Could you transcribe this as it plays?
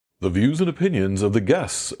The views and opinions of the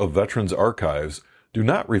guests of Veterans Archives do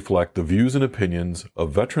not reflect the views and opinions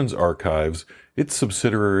of Veterans Archives, its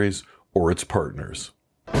subsidiaries, or its partners.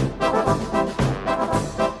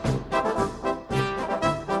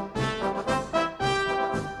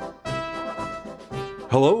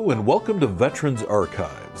 Hello and welcome to Veterans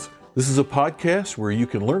Archives. This is a podcast where you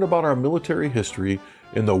can learn about our military history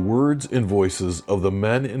in the words and voices of the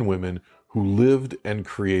men and women who lived and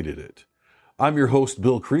created it. I'm your host,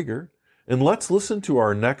 Bill Krieger, and let's listen to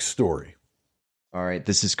our next story. All right,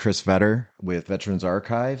 this is Chris Vedder with Veterans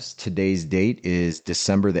Archives. Today's date is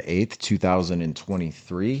December the 8th,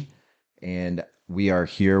 2023, and we are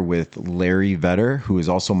here with Larry Vedder, who is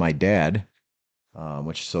also my dad,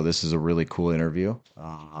 so this is a really cool interview.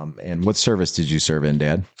 And what service did you serve in,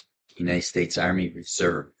 Dad? United States Army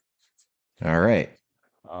Reserve. All right.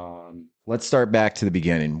 Let's start back to the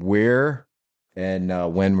beginning. Where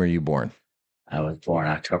and when were you born? I was born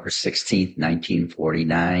October 16th,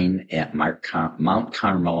 1949 at Mount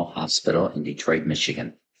Carmel Hospital in Detroit,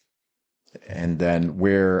 Michigan. And then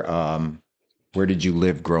where did you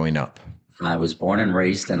live growing up? I was born and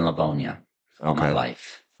raised in Livonia all my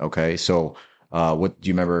life. Okay. So what do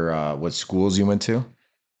you remember what schools you went to?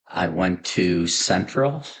 I went to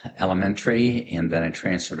Central Elementary, and then I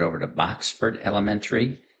transferred over to Boxford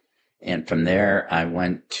Elementary. And from there, I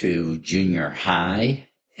went to junior high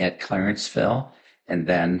at Clarenceville, and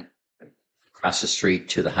then across the street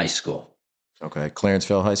to the high school. Okay,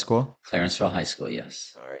 Clarenceville High School? Clarenceville High School,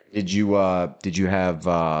 yes. All right. Did you have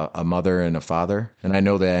a mother and a father? And I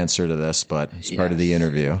know the answer to this, but it's part of the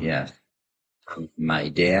interview. Yes. My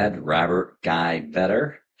dad, Robert Guy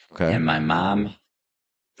Vedder, and my mom,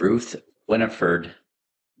 Ruth Winifred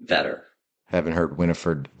Vedder. Haven't heard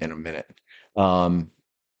Winifred in a minute.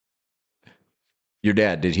 Your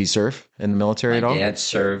dad, did he serve in the military at all? My dad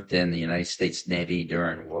served in the United States Navy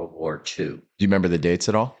during World War II. Do you remember the dates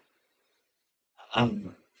at all?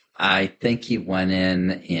 I think he went in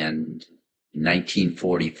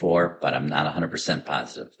 1944, but I'm not 100%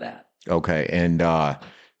 positive of that. Okay. And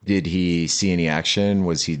did he see any action?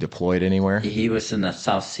 Was he deployed anywhere? He was in the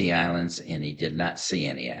South Sea Islands, and he did not see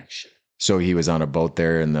any action. So he was on a boat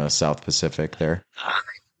there in the South Pacific there?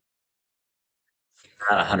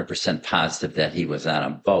 Not 100% positive that he was on a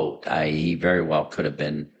boat. He very well could have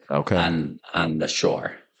been on the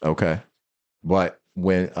shore. Okay. But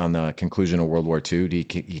when on the conclusion of World War II, he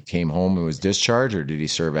came home and was discharged, or did he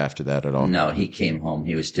serve after that at all? No, he came home.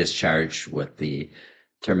 He was discharged with the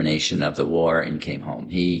termination of the war and came home.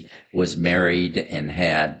 He was married and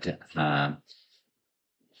had, I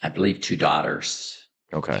believe, 2 daughters.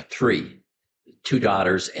 Okay. 2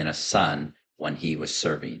 daughters and a son when he was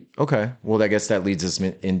serving. Okay. Well, I guess that leads us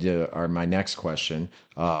into my next question.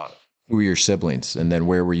 Who were your siblings? And then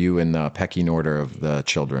where were you in the pecking order of the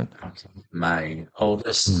children? My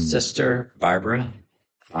oldest sister, Barbara,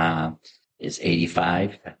 is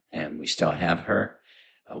 85, and we still have her.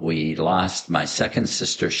 We lost my second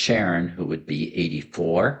sister, Sharon, who would be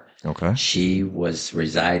 84. Okay. She was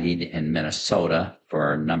residing in Minnesota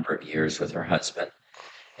for a number of years with her husband.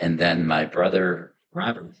 And then my brother,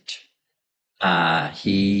 Robert,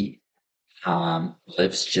 he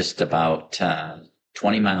lives just about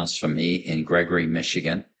 20 miles from me in Gregory,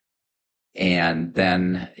 Michigan. And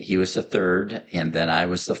then he was the third, and then I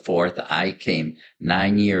was the fourth. I came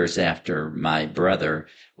 9 years after my brother,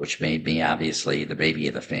 which made me obviously the baby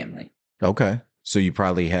of the family. Okay. So you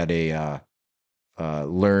probably had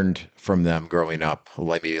learned from them growing up,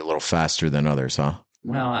 maybe a little faster than others, huh?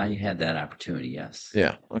 Well, I had that opportunity, yes.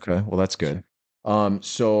 Yeah. Okay. Well, that's good.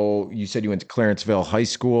 So you said you went to Clarenceville High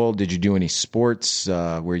School. Did you do any sports?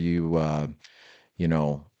 Were you,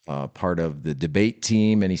 part of the debate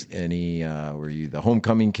team? Were you the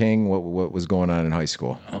homecoming king? What was going on in high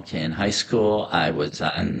school? Okay. In high school, I was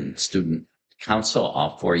on student council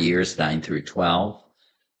all 4 years, 9 through 12.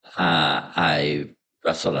 I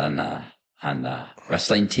wrestled on the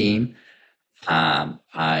wrestling team.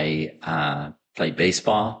 I played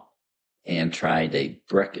baseball and tried a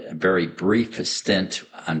very brief stint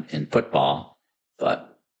in football,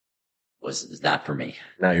 but was not for me.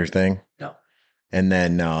 Not your thing? No. And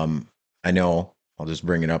then I know, I'll just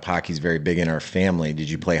bring it up, hockey's very big in our family.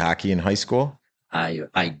 Did you play hockey in high school?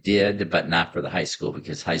 I did, but not for the high school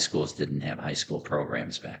because high schools didn't have high school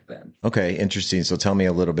programs back then. Okay, interesting. So tell me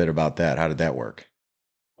a little bit about that. How did that work?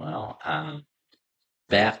 Well,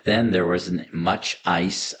 back then there wasn't much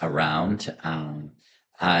ice around.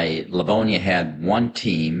 Livonia had one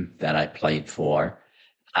team that I played for,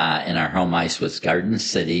 and our home ice was Garden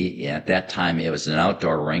City. At that time, it was an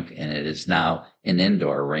outdoor rink, and it is now an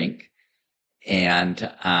indoor rink.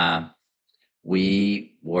 And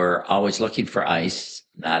we were always looking for ice,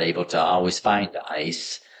 not able to always find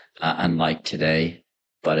ice, unlike today.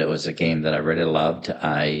 But it was a game that I really loved.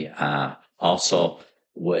 I also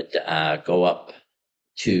would go up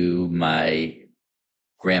to my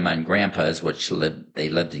grandma and grandpa's, they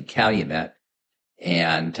lived in Calumet,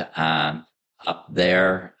 and up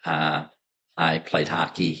there I played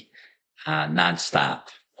hockey nonstop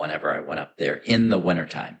whenever I went up there in the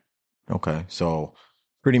wintertime. Okay. So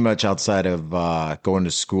pretty much outside of going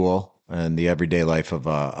to school and the everyday life of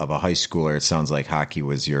a high schooler, it sounds like hockey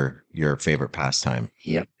was your favorite pastime.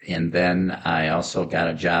 Yep. And then I also got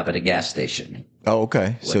a job at a gas station. Oh,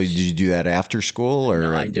 okay. So did you do that after school, or?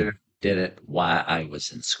 No, I did it while I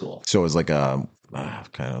was in school. So it was like a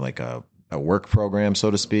kind of like a work program, so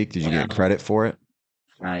to speak. Did you get credit for it?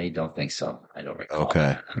 I don't think so. I don't recall.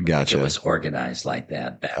 Okay, that. Gotcha. It was organized like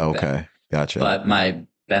that back then. Okay, gotcha. But my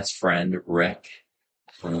best friend, Rick,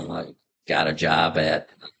 got a job at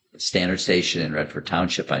Standard Station in Redford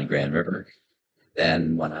Township on Grand River.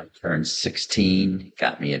 Then when I turned 16,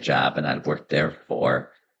 got me a job, and I worked there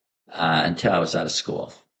for until I was out of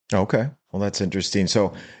school. Okay. Well, that's interesting.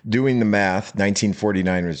 So doing the math,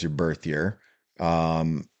 1949 was your birth year.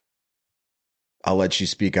 I'll let you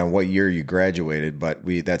speak on what year you graduated, but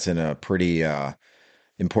that's in a pretty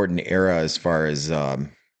important era as far as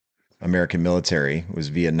American military. It was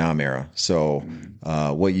Vietnam era. So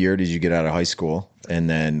what year did you get out of high school? And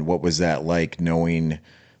then what was that like, knowing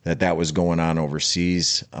that was going on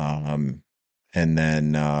overseas? And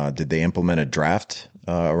then did they implement a draft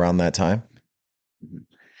around that time?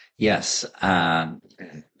 Yes.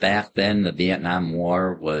 Back then, the Vietnam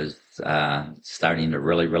War was starting to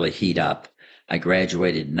really, really heat up. I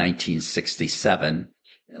graduated in 1967.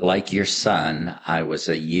 Like your son, I was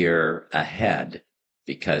a year ahead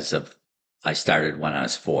because I started when I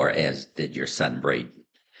was 4, as did your son, Braden.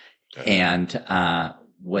 And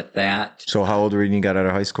with that. So how old were you when you got out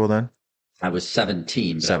of high school then? I was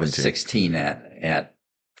 17, but 17. I was 16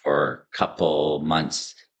 for a couple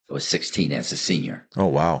months. I was 16 as a senior. Oh,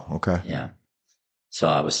 wow. Okay. Yeah. So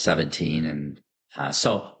I was 17. And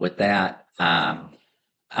so with that,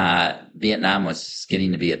 Vietnam was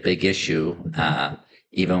getting to be a big issue,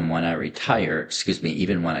 even when I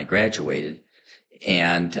even when I graduated.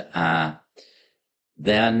 And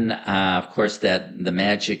then, of course, that the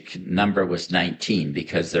magic number was 19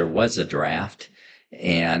 because there was a draft.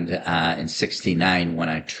 And in 69, when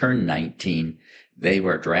I turned 19, they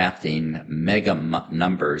were drafting mega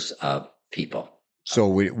numbers of people. So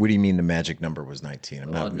what do you mean the magic number was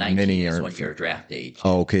 19? Well, 19 is when your draft age.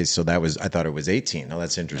 Oh, okay. So I thought it was 18. Oh,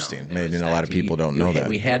 that's interesting. No, maybe a lot of people don't know that.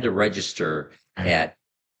 We had to register at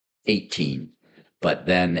 18, but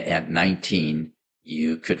then at 19,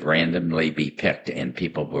 you could randomly be picked, and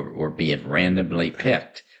people were being randomly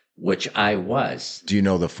picked, which I was. Do you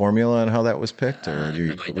know the formula on how that was picked, or do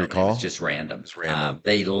you recall? It was just random.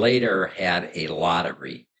 They later had a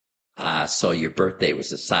lottery. So your birthday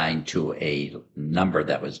was assigned to a number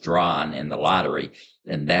that was drawn in the lottery,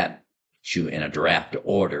 and that put you in a draft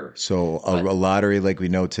order. So a lottery like we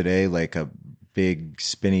know today, like a big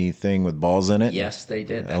spinny thing with balls in it? Yes, they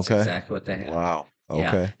did. That's exactly what they had. Wow. Okay.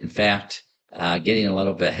 Yeah. In fact, getting a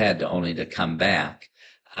little bit ahead only to come back,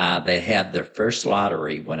 they had their first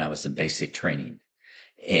lottery when I was in basic training.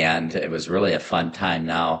 And it was really a fun time.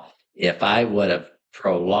 Now, if I would have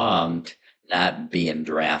prolonged not being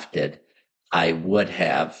drafted, I would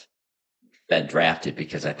have been drafted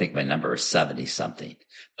because I think my number is 70 something.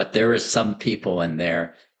 But there is some people in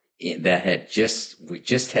there that we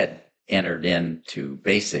just had entered into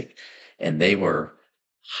basic, and they were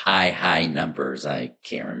high numbers. I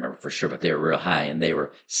can't remember for sure, but they were real high, and they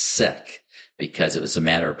were sick because it was a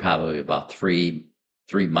matter of probably about three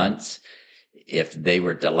months. If they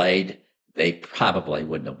were delayed, they probably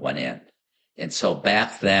wouldn't have went in. And so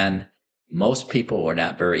back then, most people were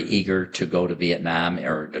not very eager to go to Vietnam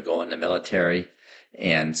or to go in the military.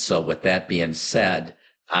 And so with that being said,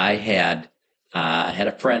 I had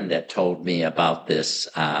a friend that told me about this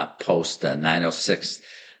post, 906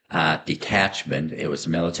 detachment. It was a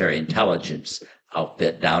military intelligence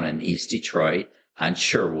outfit down in East Detroit on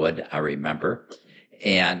Sherwood, I remember.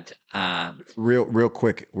 And real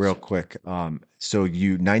quick. So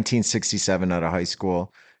you 1967 out of high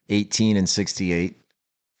school, 18 and 68.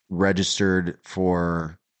 Registered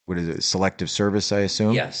for, what is it, selective service, I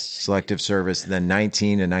assume? Yes. Selective service. Then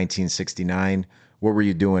 19 and 1969. What were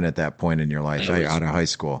you doing at that point in your life out of high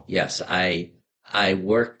school? Yes, I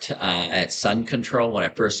worked at Sun Control when I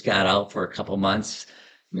first got out for a couple months.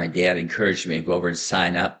 My dad encouraged me to go over and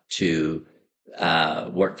sign up to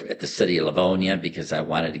worked at the city of Livonia because I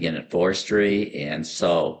wanted to get into forestry. And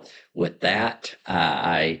so with that,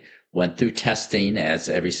 I went through testing as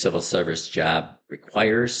every civil service job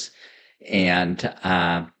requires. And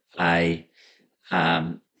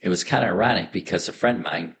it was kind of ironic because a friend of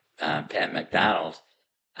mine, Pat McDonald,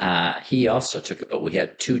 he also took it, but we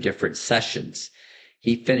had two different sessions.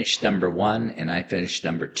 He finished number one and I finished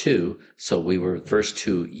number two. So we were the first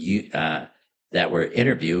two that were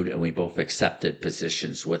interviewed, and we both accepted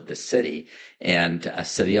positions with the city and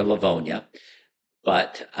city of Livonia.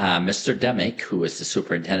 But Mr. Demick, who was the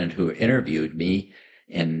superintendent who interviewed me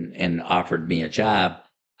and offered me a job,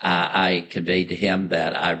 I conveyed to him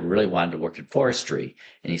that I really wanted to work in forestry.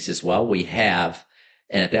 And he says, well, we have,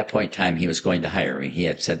 and at that point in time, he was going to hire me. He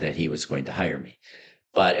had said that he was going to hire me.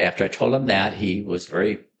 But after I told him that, he was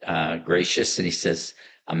very gracious, and he says,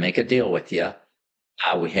 I'll make a deal with you.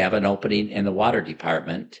 We have an opening in the water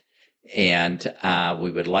department, and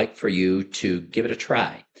we would like for you to give it a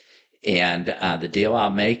try. And the deal I'll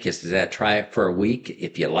make is that try it for a week.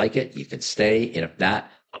 If you like it, you can stay. And if not,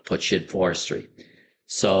 I'll put you in forestry.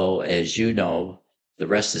 So as you know, the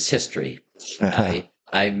rest is history.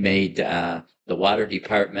 I made the water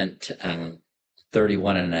department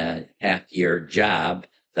 31 and a half year job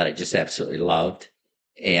that I just absolutely loved.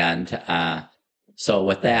 And so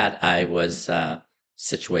with that, I was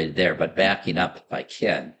situated there. But backing up, if I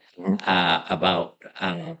can, about...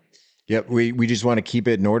 Yep, we just want to keep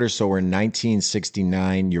it in order. So we're in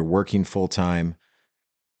 1969. You're working full time.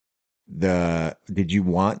 Did you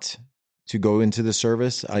want to go into the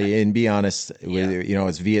service? And be honest,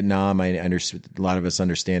 it's Vietnam. I understand, a lot of us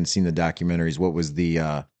understand, seen the documentaries. What was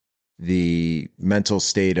the mental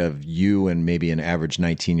state of you and maybe an average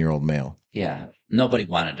 19-year-old male? Yeah, nobody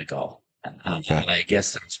wanted to go. Okay. I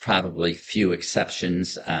guess there's probably few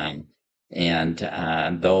exceptions. And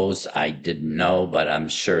those I didn't know, but I'm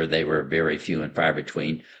sure they were very few and far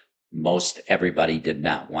between. Most everybody did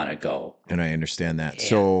not want to go. And I understand that. And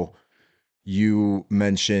so you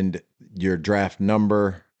mentioned your draft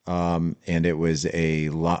number, and it was a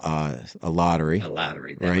lottery. A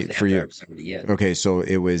lottery. That right? For you. Okay, so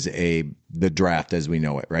it was the draft as we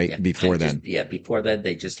know it, right? Yeah, before then. Before that,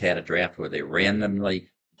 they just had a draft where they randomly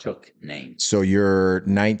took names. So you're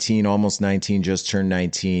 19, almost 19, just turned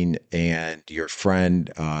 19, and your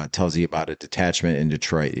friend tells you about a detachment in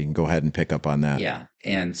Detroit. You can go ahead and pick up on that. Yeah.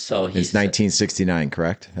 And so it's 1969,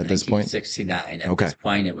 correct? At this point? 1969. At this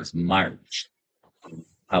point, it was March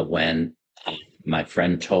when my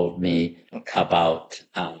friend told me about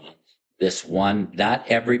this one. Not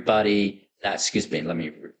everybody, let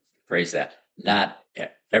me rephrase that. Not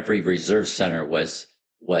every reserve center was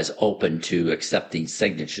open to accepting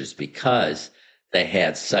signatures because they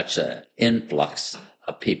had such an influx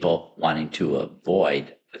of people wanting to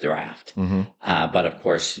avoid the draft. Mm-hmm. But of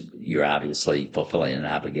course, you're obviously fulfilling an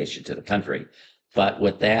obligation to the country. But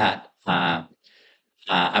with that, I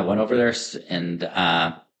went over there, and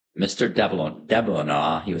Mr.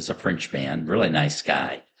 Deblanaw, he was a Frenchman, really nice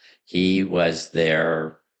guy. He was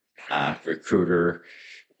their recruiter,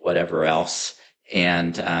 whatever else.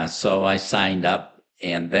 And so I signed up.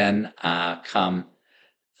 And then come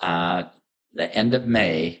the end of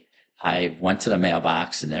May, I went to the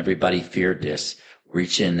mailbox, and everybody feared this,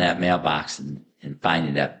 reaching in that mailbox and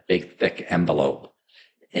finding that big, thick envelope.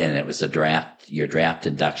 And it was your draft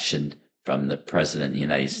induction from the President of the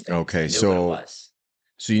United States. Okay, so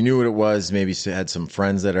you knew what it was. Maybe you had some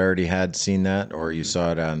friends that already had seen that, or you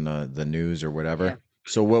saw it on the news or whatever. Yeah.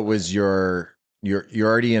 So what was you're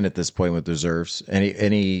already in at this point with reserves.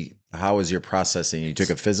 How was your processing? You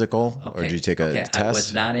took a physical, or did you take a test? I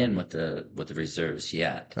was not in with the reserves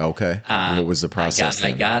yet. Okay. What was the process?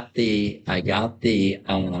 I got the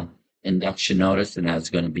induction notice, and I was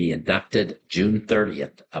going to be inducted June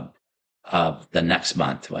 30th of the next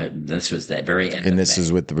month. This was the very end. And this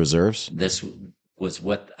is with the reserves? This was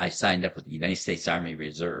what I signed up with the United States Army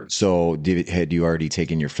Reserves. So had you already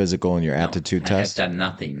taken your physical and your aptitude test? I had done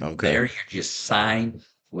nothing. Okay. There, you just signed.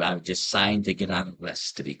 I just signed to get on the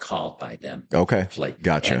list to be called by them. Okay.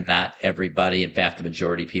 Gotcha. And not everybody. In fact, the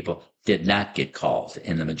majority of people did not get called,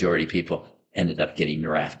 and the majority of people ended up getting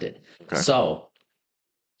drafted. Okay. So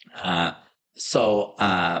I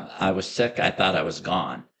was sick. I thought I was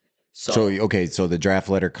gone. So the draft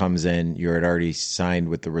letter comes in. You're already signed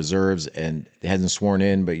with the reserves, and it hasn't sworn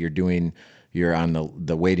in, but you're on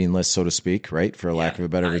the waiting list, so to speak, right? For lack of a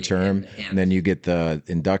better term. And then you get the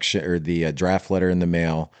induction or the draft letter in the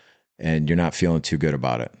mail, and you're not feeling too good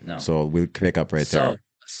about it. No. So we'll pick up there.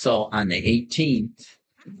 So on the 18th,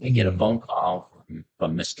 I get a phone call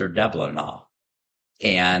from Mr. Deblanaw.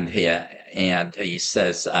 And he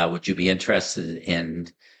says, would you be interested in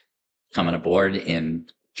coming aboard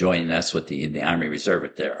and joining us with the Army Reserve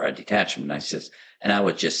at our detachment? And I says, and I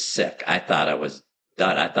was just sick. I thought I was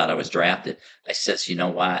done. I thought I was drafted. I says, you know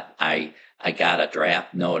what? I got a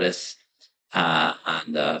draft notice on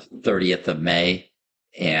the 30th of May.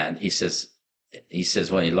 And he says,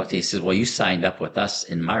 when he looked, he says, well, you signed up with us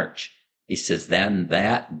in March. He says, then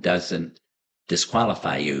that doesn't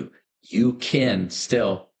disqualify you. You can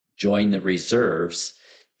still join the reserves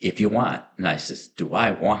if you want. And I says, do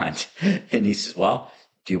I want? And he says, well,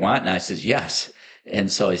 do you want? And I says, yes.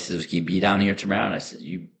 And so he says, can you be down here tomorrow? And I said,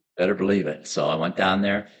 you better believe it. So I went down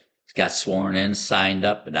there, got sworn in, signed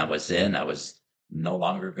up, and I was in. I was no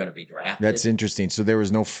longer going to be drafted. That's interesting. So there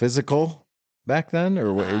was no physical back then?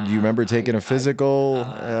 Or do you remember taking a physical,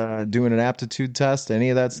 doing an aptitude test, any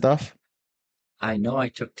of that stuff? I know I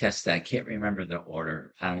took tests. I can't remember the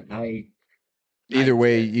order. Either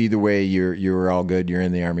way, you were all good. You're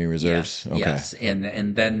in the Army Reserves. Yes, okay. Yes.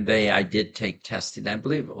 And then I did take testing. I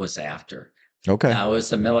believe it was after. Okay. Now, it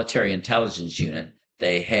was a military intelligence unit.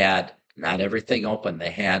 They had not everything open.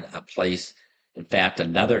 They had a place. In fact,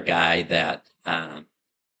 another guy that I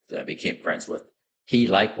became friends with, he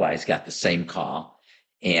likewise got the same call,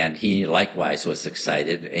 and he likewise was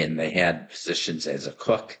excited. And they had positions as a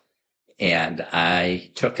cook, and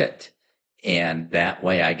I took it. And that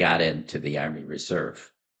way I got into the Army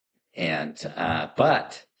Reserve. And,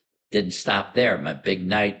 but didn't stop there. My big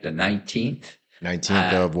night, the 19th.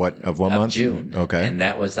 19th of what month? June. Okay. And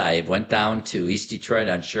that was, I went down to East Detroit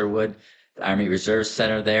on Sherwood, the Army Reserve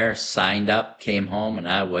Center there, signed up, came home, and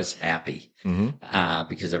I was happy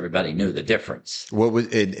because everybody knew the difference. What was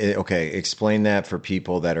it? Okay. Explain that for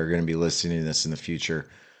people that are going to be listening to this in the future.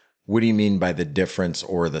 What do you mean by the difference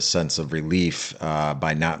or the sense of relief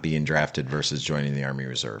by not being drafted versus joining the Army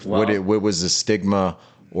Reserve? Well, what was the stigma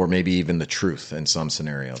or maybe even the truth in some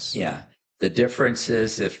scenarios? Yeah. The difference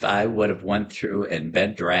is if I would have went through and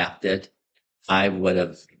been drafted, I would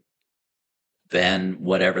have been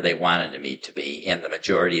whatever they wanted me to be. And the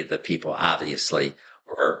majority of the people, obviously,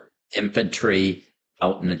 were infantry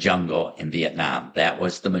out in the jungle in Vietnam. That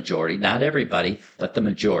was the majority. Not everybody, but the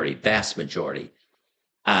majority, vast majority.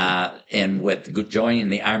 And with joining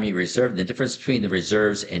the Army Reserve, the difference between the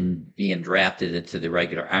reserves and being drafted into the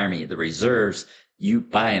regular Army, the reserves, you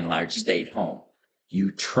by and large stayed home. You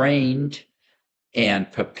trained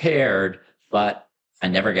and prepared, but I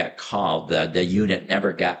never got called. The unit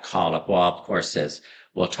never got called up. Well, of course, as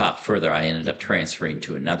we'll talk further, I ended up transferring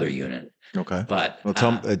to another unit. Okay. But well,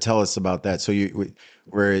 tell us about that. So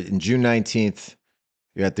we're in June 19th,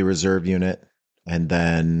 you're at the reserve unit. And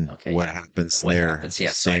then what happens there?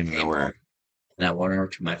 Yes, same nowhere. And I went over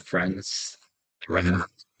to my friend's and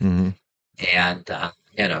had a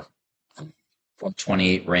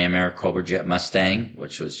 128 Ram Air Cobra Jet Mustang,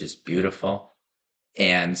 which was just beautiful.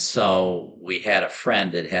 And so we had a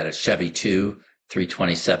friend that had a Chevy 2,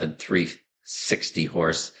 327, 360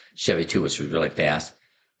 horse Chevy 2, which was really fast.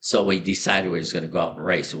 So we decided we were just going to go out and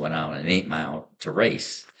race. We went out an 8-mile to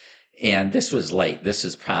race. And this was late. This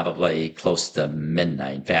is probably close to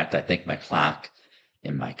midnight. In fact, I think my clock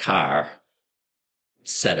in my car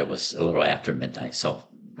said it was a little after midnight. So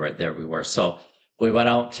right there we were. So we went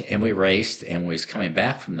out and we raced, and we was coming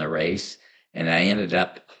back from the race, and I ended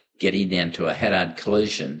up getting into a head-on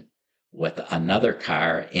collision with another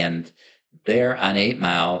car. And there on 8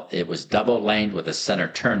 Mile, it was double laned with a center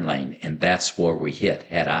turn lane. And that's where we hit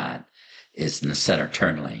head on, is in the center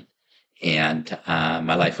turn lane. And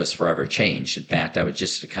my life was forever changed. In fact, I was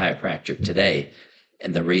just a chiropractor today.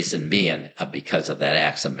 And the reason being because of that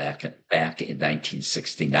accident back in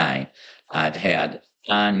 1969. I've had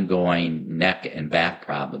ongoing neck and back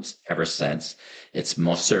problems ever since. It's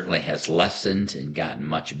most certainly has lessened and gotten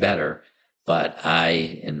much better. But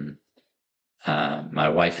my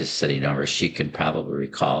wife is sitting over. She can probably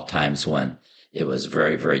recall times when it was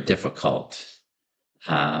very, very difficult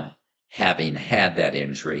having had that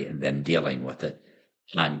injury and then dealing with it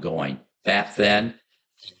ongoing. Back then,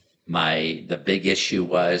 the big issue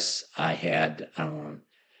was I had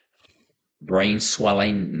brain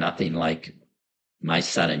swelling, nothing like my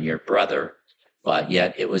son and your brother, but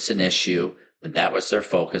yet it was an issue. And that was their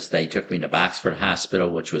focus. They took me to Boxford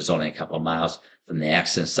Hospital, which was only a couple of miles from the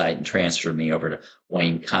accident site, and transferred me over to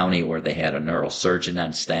Wayne County, where they had a neurosurgeon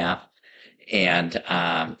on staff. And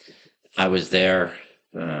I was there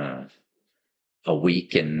a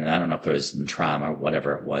week, and I don't know if it was in trauma or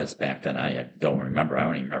whatever it was back then. I don't remember. I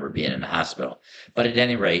don't even remember being in the hospital. But at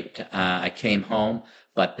any rate, I came home,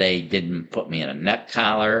 but they didn't put me in a neck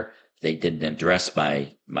collar. They didn't address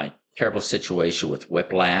my terrible situation with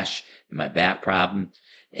whiplash and my back problem,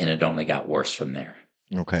 and it only got worse from there.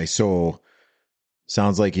 Okay. So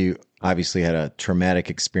sounds like you obviously had a traumatic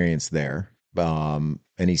experience there.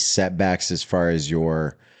 Any setbacks as far as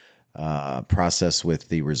your process with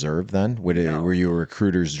the reserve then? No. Were you a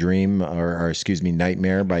recruiter's dream or excuse me,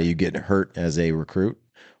 nightmare by you getting hurt as a recruit?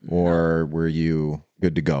 Or were you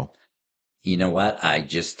good to go? You know what? I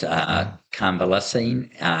just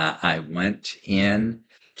convalescing. I went in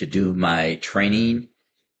to do my training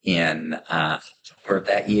in October of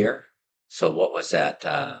that year. So what was that?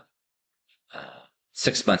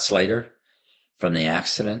 6 months later from the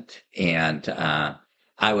accident, and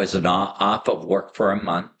I was off of work for a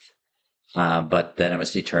month, but then I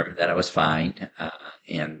was determined that I was fine,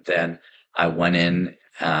 and then I went in.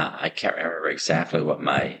 I can't remember exactly what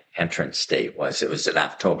my entrance date was. It was in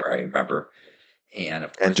October, I remember. And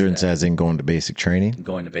of course, Entrance as in going to basic training?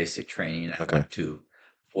 Going to basic training. I Okay. went to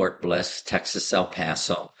Fort Bliss, Texas, El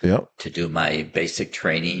Paso Yep. to do my basic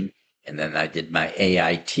training. And then I did my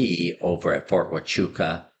AIT over at Fort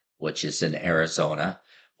Huachuca, which is in Arizona.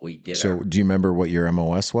 We did. So do you remember what your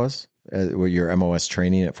MOS was? What your MOS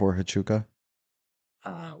training at Fort Huachuca?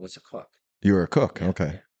 Was a cook. You were a cook. Yeah.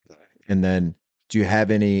 Okay. And then do you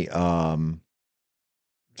have any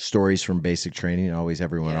stories from basic training?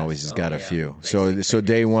 Everyone Yes. always has got a yeah. few. Basic So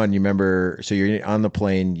day one, you remember, so you're on the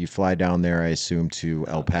plane, you fly down there, I assume, to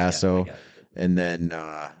El Oh, Paso, yeah, and then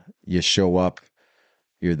you show up,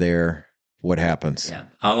 you're there. What happens? yeah,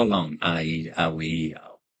 all alone.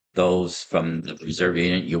 Those from the reserve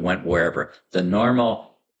unit, you went wherever. The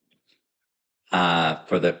normal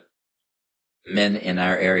for the men in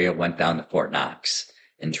our area went down to Fort Knox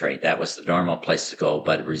and trained. That was the normal place to go.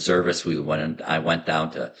 But reservists, I went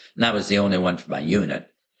down to, and I was the only one for my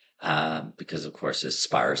unit, because of course it's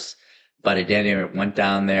sparse. But at any rate, went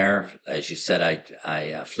down there. As you said,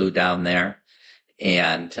 I flew down there,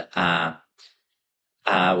 and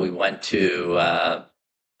we went to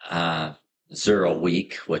Zero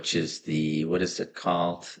Week, which is what is it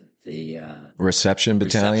called? The Reception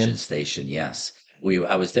battalion? reception station. Yes.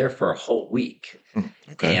 I was there for a whole week.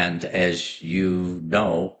 Okay. And as you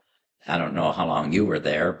know, I don't know how long you were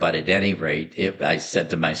there, but at any rate, I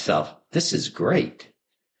said to myself, this is great.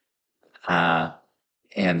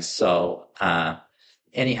 And so,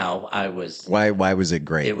 anyhow, Why was it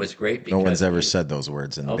great? it was great because no one's ever said those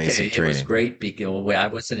words in basic it was training. great because I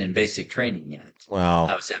wasn't in basic training yet. I Well,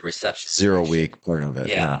 was at reception. 0 station. week part of it.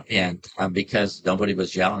 Yeah. And because nobody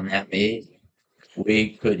was yelling at me,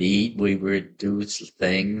 we could eat, we would do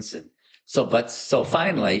things. And so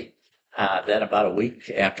finally, then about a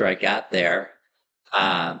week after I got there,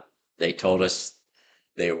 they told us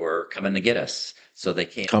they were coming to get us. So they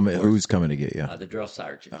came. Who's coming to get you? The drill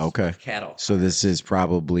sergeants. Okay. Cattle. So this is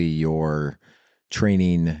probably your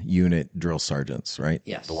training unit drill sergeants, right?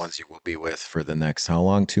 Yes. The ones you will be with for the next, how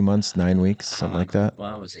long? 2 months, 9 weeks, something like that?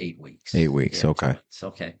 Well, it was 8 weeks. 8 weeks. Yeah, Okay. 2 months,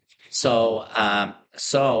 okay. So,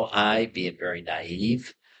 I, being very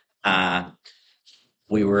naive,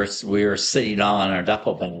 we were sitting all on our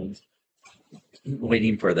duffel bags,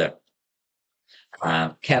 waiting for the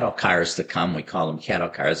cattle cars to come. We call them cattle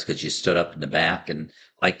cars because you stood up in the back and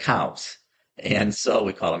like cows, and so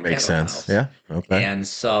we call them Makes cattle sense. cows. Yeah. Okay. And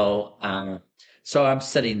so, I'm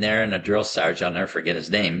sitting there, and a drill sergeant, I'll never forget his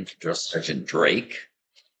name, Drill Sergeant Drake.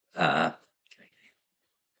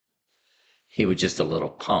 He was just a little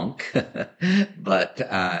punk, but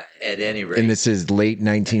at any rate. And this is late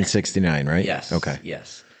 1969, right? Yes. Okay.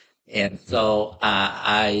 Yes. And so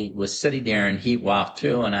I was sitting there, and he walked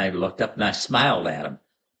through, and I looked up and I smiled at him,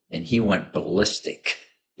 and he went ballistic.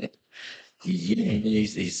 He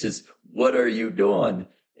says, "What are you doing?"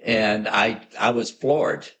 And I was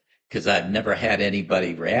floored because I've never had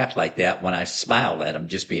anybody react like that when I smiled at him,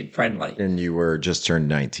 just being friendly. And you were just turned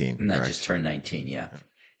 19. And I correct? just turned 19, yeah.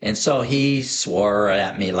 And so he swore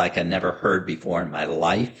at me like I never heard before in my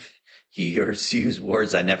life. He used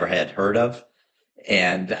words I never had heard of.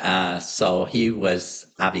 And so he was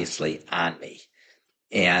obviously on me.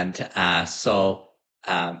 And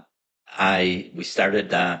we started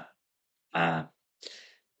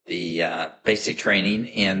the basic training,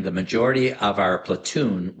 and the majority of our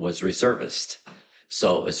platoon was reservist.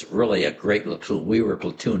 So it was really a great platoon. We were a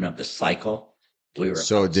platoon of the cycle.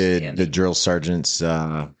 So did the drill sergeants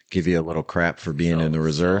give you a little crap for being in the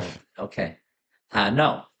reserve? Okay.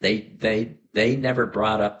 No, they never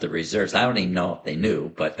brought up the reserves. I don't even know if they knew,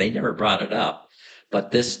 but they never brought it up.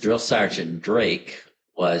 But this drill sergeant Drake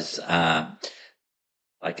was, like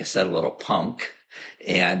I said, a little punk.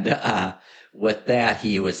 And with that,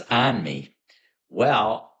 he was on me.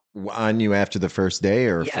 Well, On you after the first day,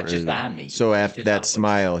 or Yeah, just on me. So after Just that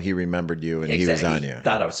smile, he remembered you and he was on you.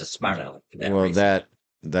 Thought I was a smart aleck for that Well, reason.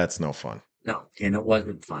 that's no fun. No, and it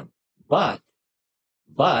wasn't fun. But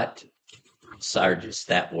sergeants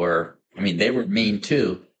that were, I mean, they were mean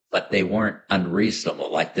too, but they weren't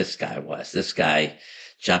unreasonable like this guy was. This guy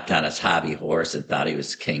jumped on his hobby horse and thought he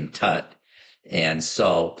was King Tut. And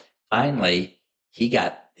so finally he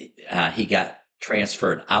got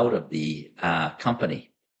transferred out of the company,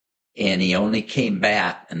 and he only came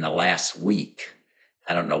back in the last week.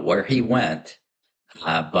 I don't know where he went,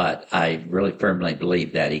 but I really firmly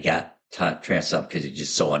believe that he got transferred because he's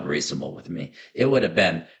just so unreasonable with me. It would have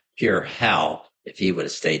been pure hell if he would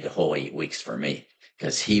have stayed the whole 8 weeks for me,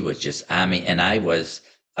 because he was just, I mean, and I was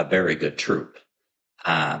a very good troop.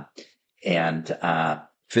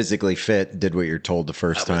 Physically fit, did what you're told the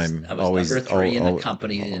first time. I was always number 3 in the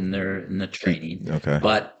company in the training. Okay.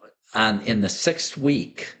 But in the 6th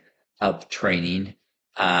week of training,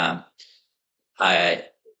 they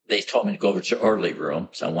told me to go over to the orderly room.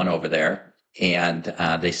 So I went over there, and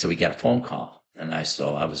they said, we got a phone call. And I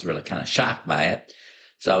was really kind of shocked by it.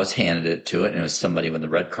 So I was handed it to it, and it was somebody with the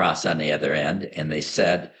Red Cross on the other end. And they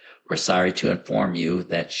said, we're sorry to inform you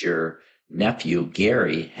that your nephew,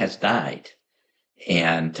 Gary, has died.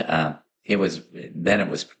 And it was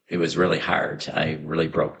really hard. I really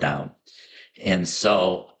broke down. And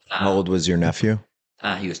so how old was your nephew?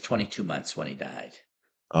 He was 22 months when he died.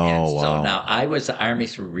 Oh, and wow. So now I was the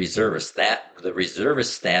Army's reservist. The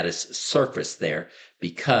reservist status surfaced there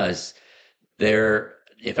because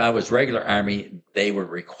if I was regular Army, they were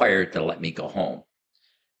required to let me go home.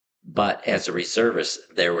 But as a reservist,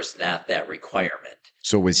 there was not that requirement.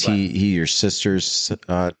 So was he your sister's?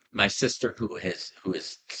 My sister, who has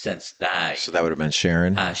since died. So that would have been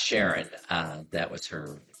Sharon. Sharon, that was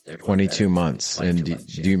her. 22 months. 22 and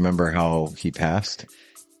months, do you remember how he passed?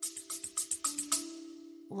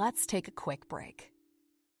 Let's take a quick break.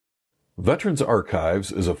 Veterans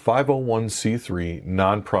Archives is a 501c3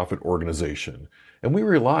 nonprofit organization, and we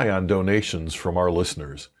rely on donations from our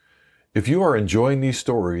listeners. If you are enjoying these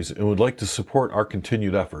stories and would like to support our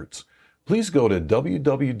continued efforts, please go to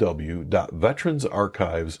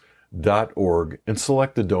www.veteransarchives.org and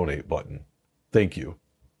select the donate button. Thank you.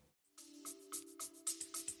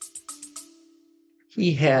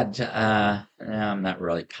 He had, I'm not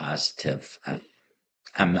really positive.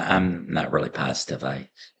 I'm not really positive. I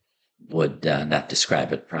would not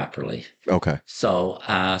describe it properly. Okay. So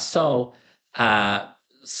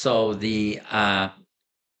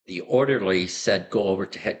the orderly said, go over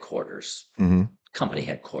to headquarters, company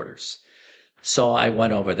headquarters. So I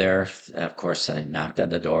went over there. Of course, I knocked on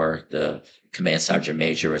the door. The command sergeant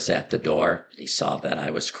major was at the door. He saw that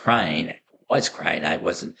I was crying. I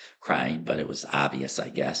wasn't crying, but it was obvious, I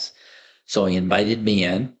guess. So he invited me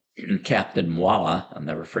in. Captain Walla, I'll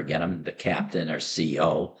never forget him, the captain or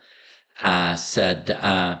CO,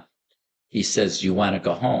 he says, you want to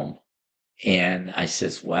go home? And I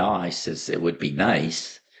says, it would be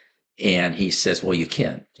nice. And he says, well, you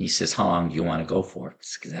can. He says, how long do you want to go for?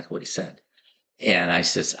 That's exactly what he said. And I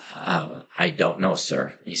says, I don't know,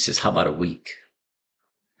 sir. He says, how about a week?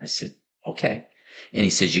 I said, okay. And he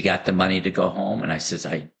says, you got the money to go home? And I says,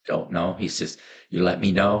 I don't know. He says, you let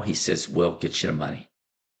me know. He says, we'll get you the money.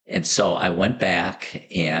 And so I went back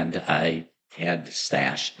and I had the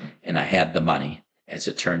stash and I had the money. As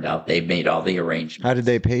it turned out, they made all the arrangements. How did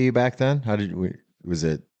they pay you back then? Was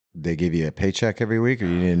it they gave you a paycheck every week, or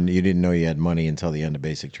you didn't know you had money until the end of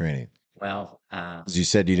basic training? Well, as you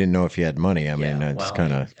said, you didn't know if you had money. I mean, it's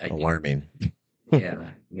kind of alarming.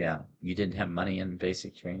 Yeah. You didn't have money in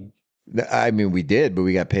basic training? I mean, we did, but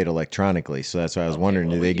we got paid electronically. So that's why I was wondering,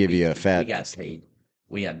 did they give you a fat? We got paid.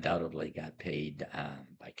 We undoubtedly got paid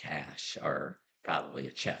by cash or probably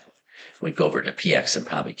a check. We'd go over to PX and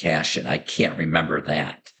probably cash it. I can't remember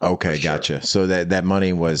that. Okay, gotcha. So that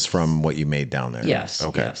money was from what you made down there. Yes.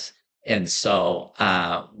 Okay. Yes. And so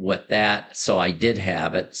with that, so I did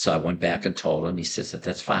have it. So I went back and told him. He says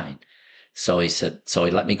that's fine. So he said, so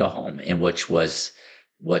he let me go home, and which was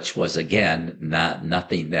again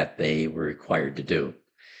nothing that they were required to do.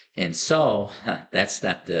 And so that's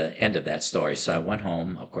not the end of that story. So I went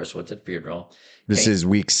home, of course, went to the funeral. This is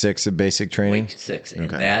week 6 of basic training? Week 6. And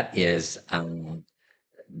that is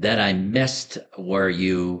that I missed where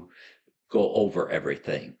you go over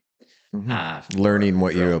everything. Learning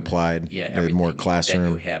what you applied. Yeah. The more classroom.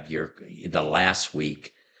 Then you have the last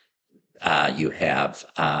week, you have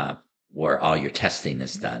where all your testing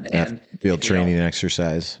is done. And field training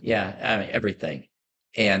exercise. Yeah. I mean, everything.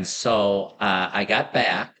 And so I got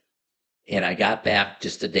back. And I got back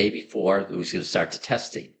just the day before we was going to start the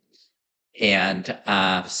testing. And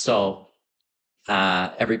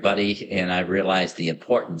everybody, and I realized the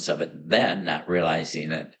importance of it then, not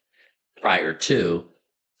realizing it prior to,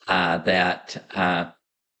 that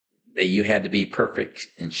you had to be perfect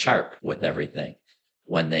and sharp with everything.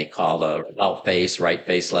 When they called a out face, right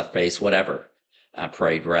face, left face, whatever,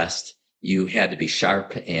 parade rest, you had to be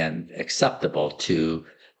sharp and acceptable to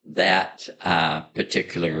that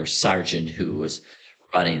particular sergeant who was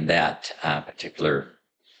running that particular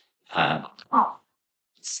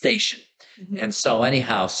station. Mm-hmm. And so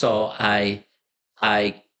anyhow,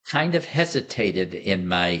 I kind of hesitated in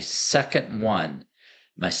my second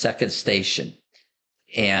station.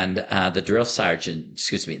 And the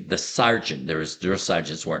sergeant, there was drill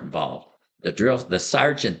sergeants weren't involved. The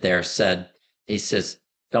sergeant there he says,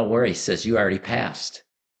 don't worry. He says, you already passed.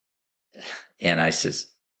 And I says,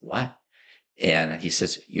 what? And he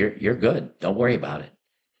says, you're good. Don't worry about it.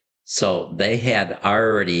 So they had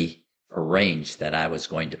already arranged that I was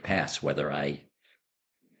going to pass, whether I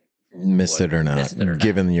missed it or not,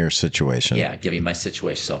 given your situation. Yeah, given my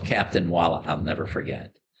situation. So Captain Walla, I'll never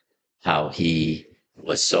forget how he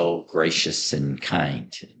was so gracious and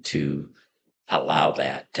kind to allow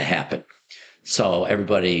that to happen. So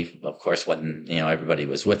everybody, of course, when everybody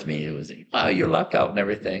was with me, it was, wow, your luck out and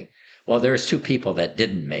everything. Well, there's two people that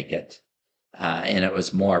didn't make it, and it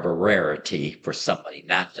was more of a rarity for somebody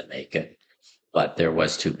not to make it. But there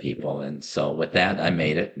was two people, and so with that, I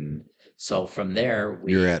made it. And so from there,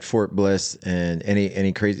 you're at Fort Bliss. And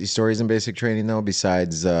any crazy stories in basic training though,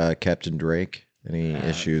 besides Captain Drake? Any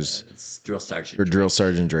issues? Drill Sergeant or Drill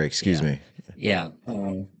Sergeant Drake, excuse me. Yeah.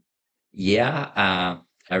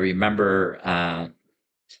 I remember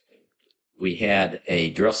we had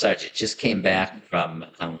a drill sergeant just came back from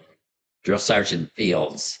Drill Sergeant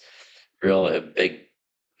Fields, real big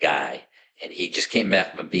guy. And he just came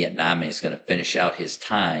back from Vietnam and he's going to finish out his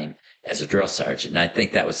time as a drill sergeant. And I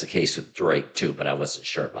think that was the case with Drake too, but I wasn't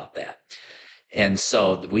sure about that. And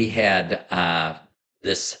so we had our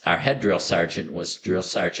head drill sergeant was Drill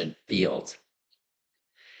Sergeant Fields.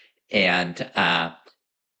 And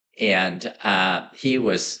he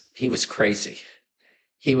was crazy.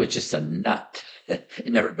 He was just a nut.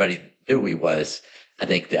 And everybody knew he was. I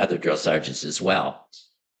think the other drill sergeants as well.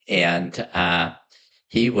 And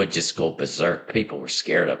he would just go berserk. People were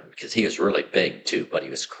scared of him because he was really big too, but he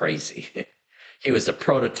was crazy. He was a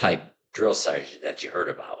prototype drill sergeant that you heard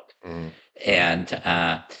about. Mm.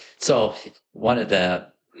 And so one of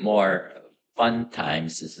the more fun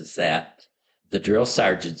times is that the drill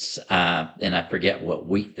sergeants, and I forget what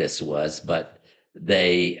week this was, but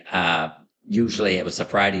they usually, it was a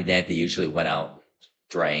Friday night, they usually went out,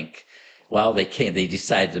 drank. Well, they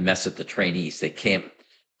decided to mess with the trainees. They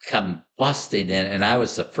come busting in, and I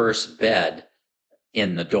was the first bed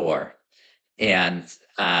in the door. And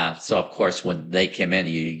so, of course, when they came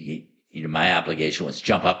in, my obligation was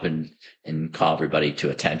jump up and call everybody to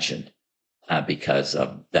attention because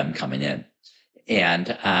of them coming in.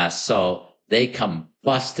 And so they come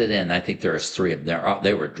busted in. I think there was three of them.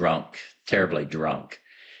 They were drunk, terribly drunk,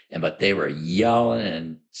 but they were yelling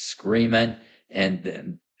and screaming. And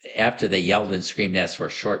then after they yelled and screamed at us for a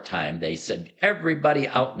short time, they said, everybody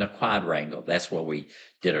out in the quadrangle. That's where we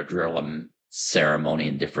did a drill ceremony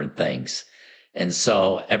and different things. And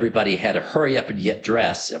so everybody had to hurry up and get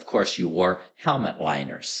dressed. Of course, you wore helmet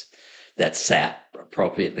liners that sat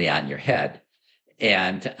appropriately on your head.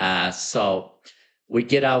 And so we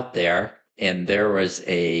get out there, and there was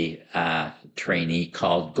a trainee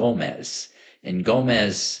called Gomez. And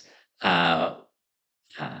Gomez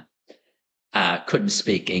couldn't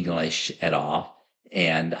speak English at all.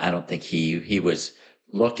 And I don't think he was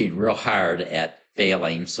looking real hard at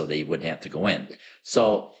failing so they wouldn't have to go in.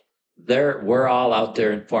 So we're all out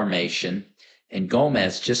there in formation, and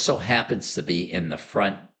Gomez just so happens to be in the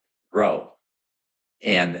front row.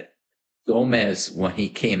 And Gomez, when he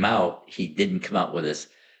came out, he didn't come out with his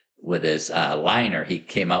liner. He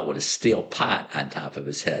came out with a steel pot on top of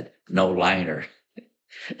his head, no liner.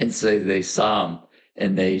 And so they saw him,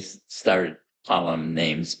 and they started calling him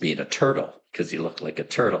names, being a turtle, because he looked like a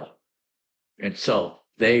turtle. And so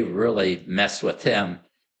they really messed with him,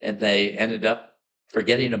 and they ended up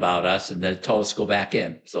forgetting about us, and they told us to go back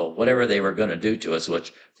in. So whatever they were going to do to us,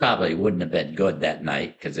 which probably wouldn't have been good that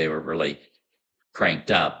night because they were really cranked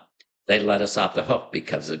up, they let us off the hook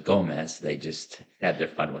because of Gomez. They just had their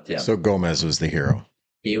fun with him. So Gomez was the hero.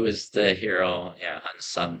 He was the hero,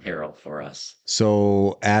 unsung hero for us.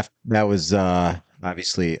 So that was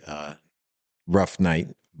obviously a rough night,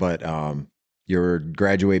 but your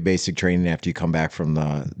graduate basic training after you come back from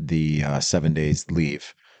the 7 days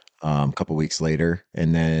leave. a couple weeks later,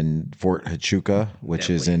 and then Fort Huachuca, which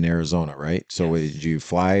is in Arizona, right? So Yes. did you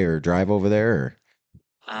fly or drive over there? Or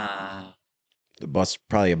Uh, the bus,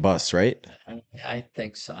 probably a bus, right? I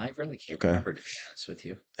think so. I really can't Okay. remember, to be honest with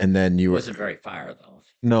you. And then It you were, wasn't very far, though.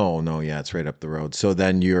 no, yeah, it's right up the road. So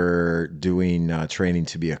then you're doing training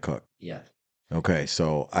to be a cook. Yeah. Okay,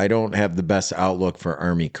 so I don't have the best outlook for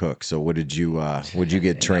Army cook. So what'd you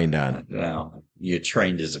get trained on? Well, you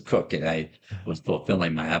trained as a cook, and I was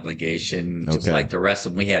fulfilling my obligation, just Okay. like the rest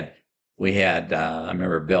of them. We had. I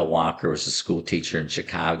remember Bill Walker was a school teacher in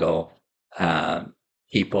Chicago.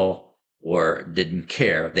 People didn't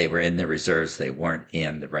care. They were in the reserves. They weren't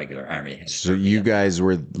in the regular Army. So you guys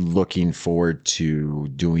were looking forward to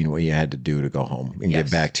doing what you had to do to go home and get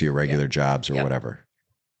back to your regular jobs or whatever.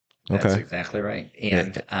 That's Okay. exactly right.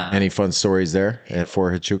 And any fun stories there at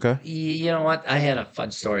Fort Huachuca? you know what? I had a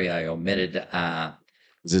fun story I omitted.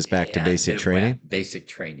 Is this back to basic bivouac, training? Basic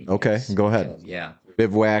training. Okay, yes. go ahead. Yeah.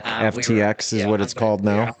 Bivouac FTX is what it's called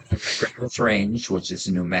now. Rigors Range, which is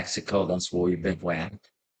in New Mexico. That's where we bivouacked.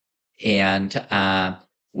 And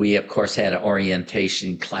we, of course, had an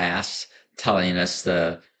orientation class telling us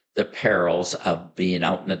the perils of being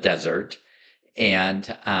out in the desert.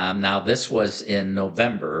 And now this was in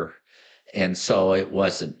November, and so it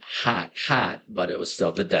wasn't hot, but it was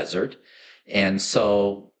still the desert. And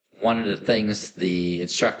so one of the things the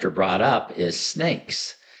instructor brought up is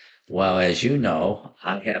snakes. Well, as you know,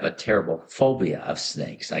 I have a terrible phobia of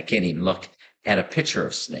snakes. I can't even look at a picture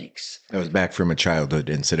of snakes. That was back from a childhood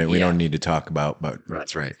incident we don't need to talk about, but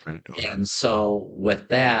that's right. And so with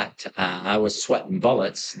that, I was sweating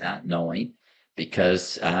bullets, not knowing,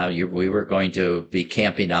 because we were going to be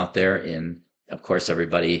camping out there. And of course,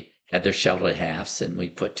 everybody had their shovel halves, and we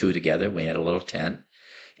put two together. We had a little tent.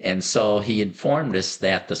 And so he informed us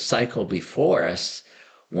that the cycle before us,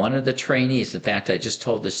 one of the trainees, in fact, I just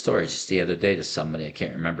told this story just the other day to somebody, I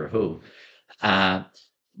can't remember who,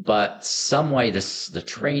 but some way the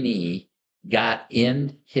trainee got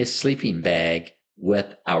in his sleeping bag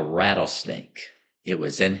with a rattlesnake. It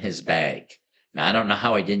was in his bag. Now, I don't know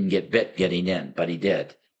how he didn't get bit getting in, but he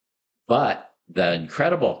did. But the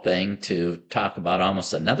incredible thing, to talk about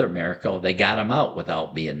almost another miracle, they got him out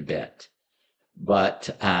without being bit.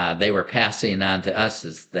 But they were passing on to us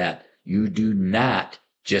is that you do not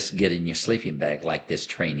just get in your sleeping bag like this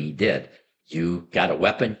trainee did. You got a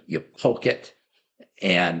weapon, you poke it,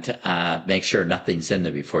 and make sure nothing's in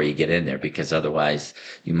there before you get in there, because otherwise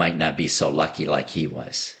you might not be so lucky like he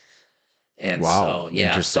was. And wow, so,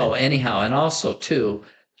 yeah. So anyhow, and also too,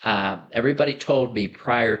 everybody told me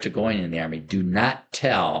prior to going in the Army, do not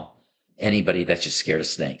tell anybody that you're scared of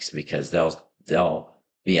snakes, because they'll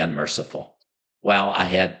be unmerciful. Well,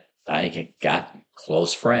 I got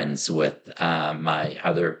close friends with my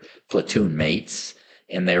other platoon mates,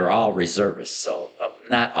 and they were all reservists. So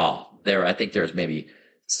not all. I think there's maybe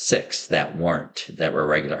 6 that were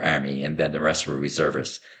regular Army, and then the rest were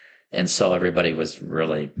reservists. And so everybody was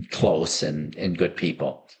really close and good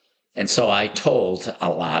people. And so I told a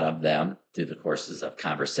lot of them through the courses of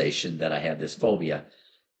conversation that I had this phobia.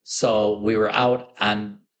 So we were out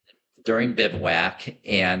during bivouac,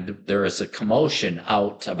 and there was a commotion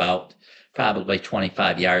out about probably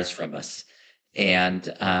 25 yards from us.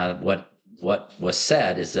 And what was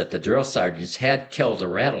said is that the drill sergeants had killed a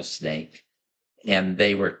rattlesnake, and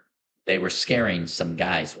they were scaring some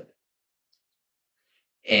guys with it.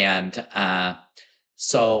 And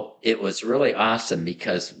so it was really awesome,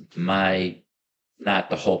 because not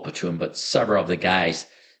the whole platoon, but several of the guys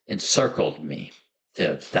encircled me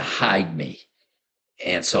to hide me.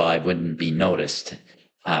 And so I wouldn't be noticed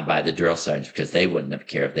by the drill sergeants, because they wouldn't have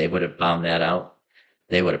cared. If they would have found that out,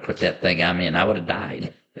 they would have put that thing on me, and I would have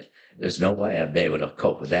died. There's no way I'd be able to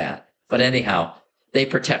cope with that. But anyhow, they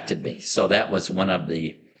protected me. So that was one of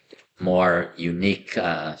the more unique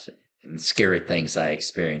and scary things I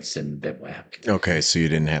experienced in bivouac. Okay, so you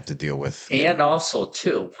didn't have to deal with. And also,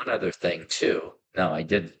 too, one other thing, too. No, I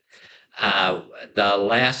didn't. The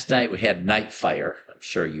last night we had night fire. I'm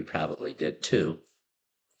sure you probably did, too.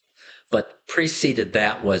 But preceded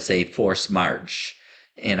that was a forced march.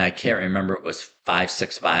 And I can't remember, it was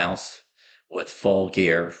 5-6 miles with full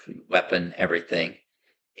gear, weapon, everything.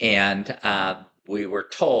 And we were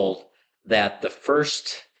told that the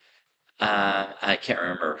first, I can't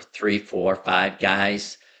remember, 3, 4, 5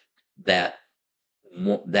 guys that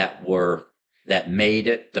made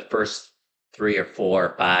it, the first 3 or 4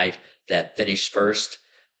 or 5 that finished first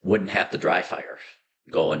wouldn't have to dry fire,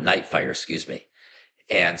 go in night fire, excuse me.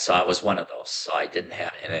 And so I was one of those. So I didn't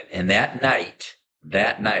have it. And that night,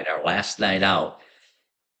 our last night out,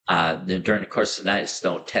 during the course of the night, it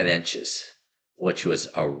snowed 10 inches which was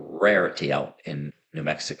a rarity out in New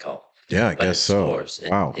Mexico. Yeah, I But guess it so. pours.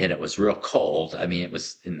 Wow. And it was real cold. I mean, it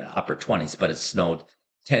was in the upper 20s, but it snowed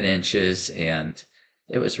 10 inches, and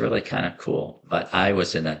it was really kind of cool. But I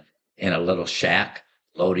was in a little shack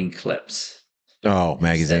loading clips Oh, instead of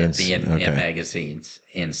magazines. being in Okay. magazines,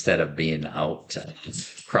 instead of being out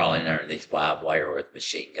crawling underneath barbed wire with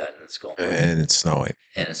machine guns going, And it's snowing.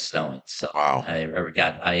 and it's snowing. So Wow.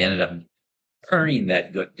 I ended up earning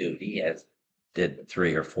that good duty, as did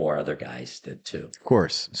 3 or 4 other guys did too. Of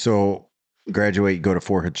course. So graduate, you go to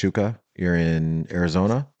Fort Huachuca. You're in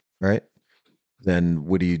Arizona, right? Then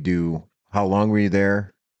what do you do? How long were you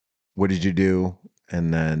there? What did you do?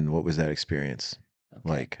 And then what was that experience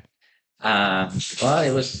like? Well,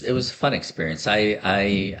 it was a fun experience.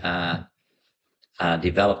 I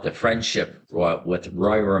developed a friendship with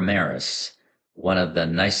Roy Ramirez, one of the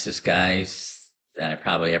nicest guys that I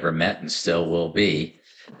probably ever met and still will be.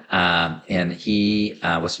 And he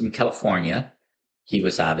was from California. He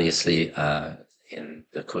was obviously in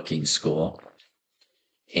the cooking school,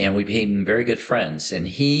 and we became very good friends. And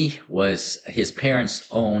his parents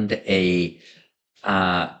owned a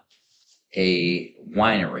winery.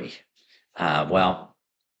 Well,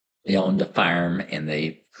 they owned a farm and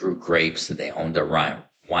they grew grapes, and they owned a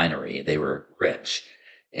winery. They were rich.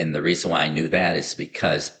 And the reason why I knew that is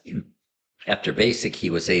because after basic, he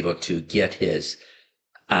was able to get his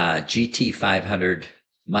GT 500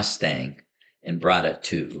 Mustang and brought it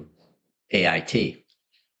to AIT.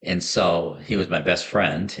 And so he was my best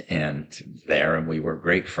friend and we were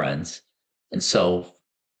great friends. And so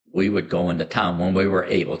we would go into town when we were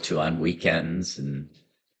able to on weekends, and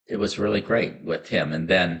it was really great with him. And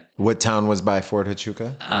then What town was by Fort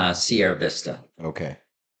Huachuca? Sierra Vista. Okay.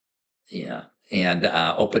 Yeah. And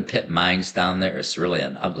open pit mines down there is really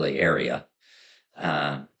an ugly area.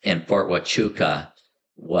 And Fort Huachuca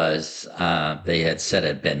was, they had said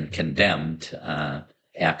had been condemned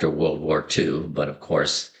after World War II. But of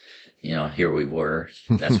course, here we were.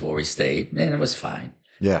 That's where we stayed. And it was fine.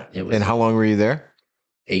 Yeah. It was- And how long were you there?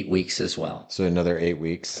 8 weeks as well. So another 8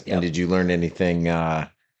 weeks. Yep. And did you learn anything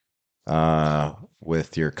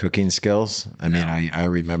with your cooking skills? I mean, I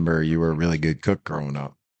remember you were a really good cook growing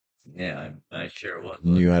up. Yeah, I sure was.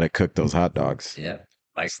 You knew how to cook those hot dogs. Yeah.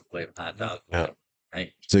 Microwave hot dog. Yeah.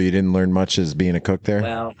 Right. So you didn't learn much as being a cook there?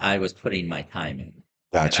 Well, I was putting my time in.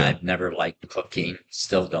 Gotcha. And I've never liked cooking,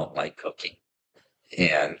 still don't like cooking.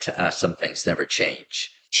 And some things never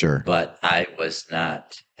change. Sure. But I was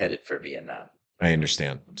not headed for Vietnam. I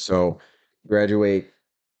understand. So graduate,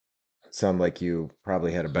 sound like you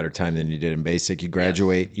probably had a better time than you did in basic. You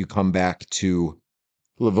graduate, you come back to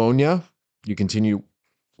Livonia, you continue,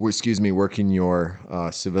 working your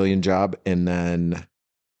civilian job, and then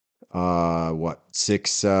I would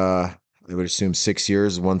assume 6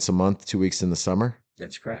 years, once a month, 2 weeks in the summer?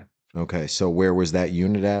 That's correct. Okay. So where was that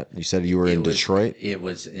unit at? You said you were in Detroit? It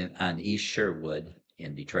was on East Sherwood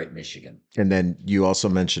in Detroit, Michigan. And then you also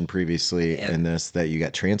mentioned previously in this that you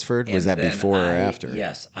got transferred. Was that before or after?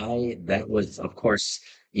 Yes. That was, of course,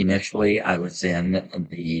 initially I was in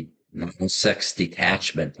the 906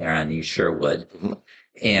 detachment there on East Sherwood. Mm-hmm.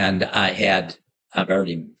 And I've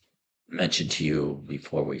already mentioned to you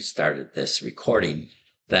before we started this recording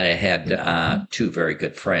that I had 2 very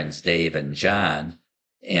good friends, Dave and John.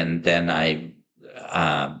 And then I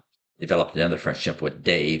developed another friendship with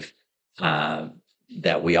Dave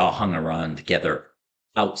that we all hung around together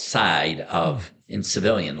outside of in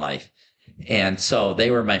civilian life. And so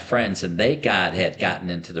they were my friends, and they had gotten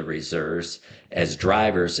into the reserves as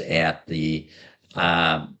drivers at the,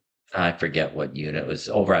 I forget what unit it was,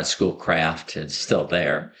 over on Schoolcraft. It's still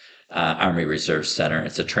there, Army Reserve Center.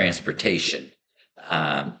 It's a transportation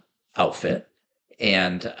outfit.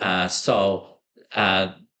 And so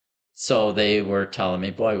they were telling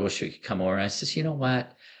me, boy, I wish we could come over. And I says, you know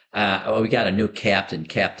what? We got a new captain,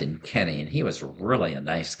 Captain Kenny, and he was really a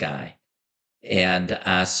nice guy. And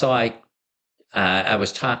so I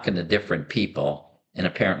was talking to different people, and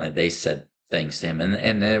apparently they said things to him,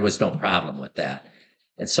 and there was no problem with that.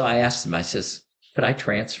 And so I asked him, I says, could I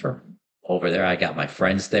transfer over there? I got my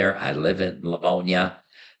friends there. I live in Livonia.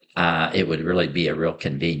 It would really be a real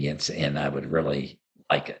convenience, and I would really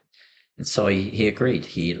like it. And so he agreed.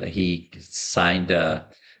 He signed a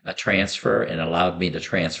transfer and allowed me to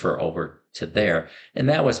transfer over to there. And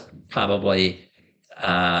that was probably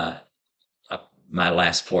my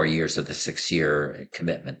last 4 years of the 6-year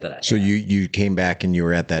commitment that I had. So you came back and you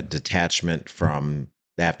were at that detachment from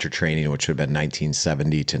after training, which would have been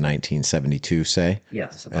 1970 to 1972, say?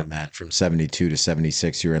 Yes. And that from 72 to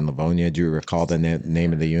 76, you were in Livonia. Do you recall the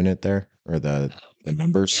name of the unit there or the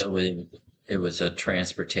numbers? It was a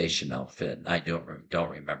transportation outfit. I don't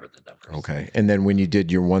remember the numbers. Okay. And then when you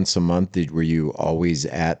did your once a month, were you always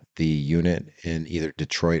at the unit in either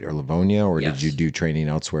Detroit or Livonia, or did you Yes. do training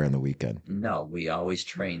elsewhere on the weekend? No, we always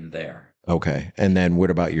trained there. Okay. And then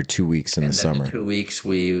what about your 2 weeks in And the then summer? the 2 weeks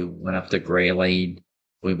we went up to Grayling.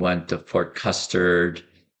 We went to Fort Custard.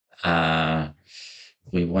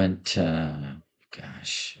 We went,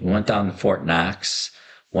 we went down to Fort Knox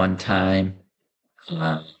one time.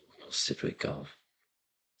 Where else did we go?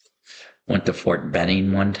 Went to Fort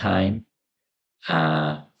Benning one time,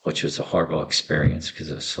 which was a horrible experience because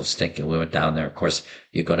it was so stinking. We went down there. Of course,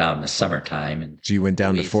 you go down in the summertime and So you went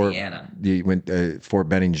down Louisiana. you went Fort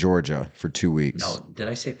Benning, Georgia for 2 weeks. No, did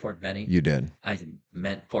I say Fort Benning? You did. I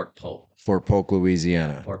meant Fort Polk. Fort Polk,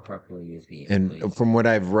 Louisiana. Fort Polk, Louisiana. And from what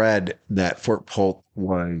I've read, that Fort Polk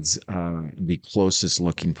was the closest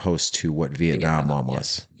looking post to what Vietnam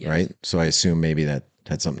was, yes. right? So I assume maybe that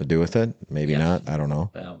had something to do with it. Maybe Yes. not. I don't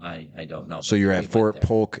know. Well, I don't know. So but you're we at went Fort there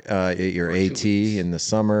Polk at your for 2 AT weeks. in the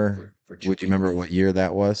summer. For 2 Would you remember weeks. what year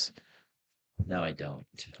that was? No, I don't.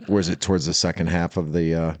 Was it towards the second half of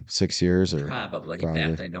the 6 years, or Probably.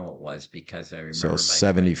 Probably. That I know it was because I remember so my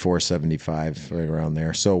 74, 75, right around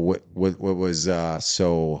there? So what was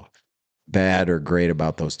so bad or great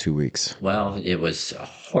about those 2 weeks? Well, it was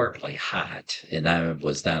horribly hot, and I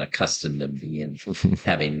was not accustomed to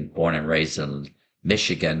having born and raised in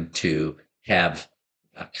Michigan to have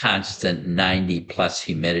a constant 90 plus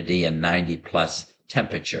humidity and 90 plus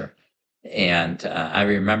temperature. And I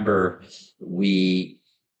remember we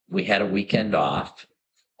had a weekend off,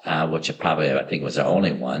 which I think was the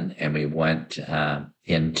only one, and we went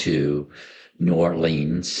into New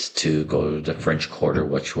Orleans to go to the French Quarter,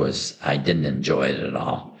 which I didn't enjoy it at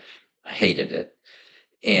all. I hated it.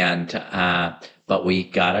 And, but we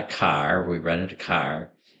got a car, we rented a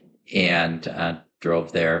car and,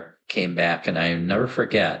 drove there, came back, and I never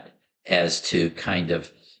forget, as to kind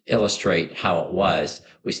of illustrate how it was.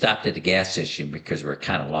 We stopped at the gas station because we were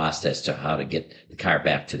kind of lost as to how to get the car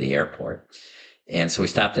back to the airport. And so we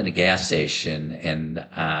stopped at the gas station, and,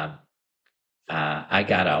 I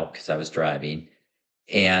got out because I was driving,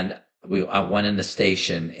 and I went in the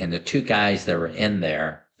station, and the two guys that were in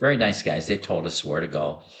there, very nice guys, they told us where to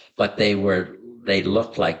go, but they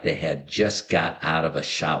looked like they had just got out of a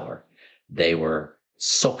shower. They were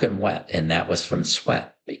soaking wet, and that was from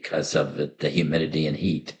sweat because of the humidity and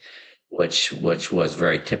heat, which was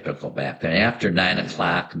very typical back then. After 9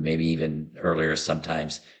 o'clock, maybe even earlier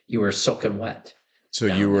sometimes, you were soaking wet. So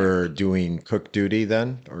you were doing cook duty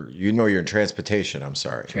then, or you're in transportation? I'm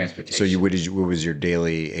sorry, Transportation. So what was your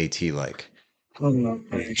daily AT like?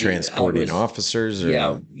 Transporting officers? Or?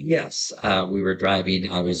 Yeah, yes. We were driving.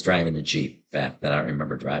 I was driving a Jeep back then. I don't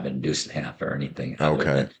remember driving a deuce and a half or anything.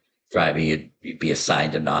 Okay. Driving, you'd be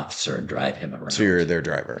assigned an officer and drive him around. So you're their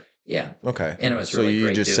driver. Yeah. Okay. And it was so really you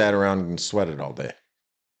great just too. sat around and sweated all day.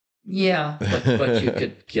 Yeah, but you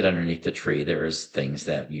could get underneath the tree. There was things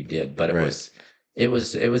that you did, but it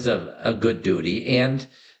was a good duty. And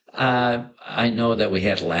I know that we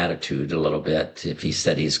had latitude a little bit. If he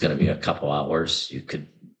said he's going to be a couple hours, you could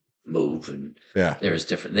move, and there was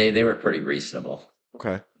different. They were pretty reasonable.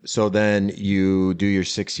 Okay. So then you do your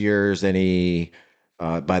 6 years. Any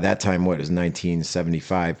by that time, what is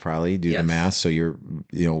 1975? Probably do the math. So your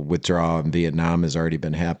withdrawal in Vietnam has already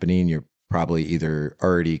been happening. You're probably either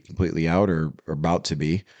already completely out or about to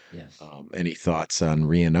be. Yes. Any thoughts on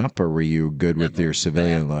reing up, or were you good with your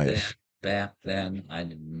civilian life? Back then, I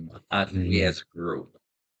didn't. We as a group.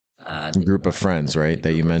 A group of friends, right?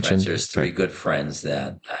 That you mentioned. There's 3 good friends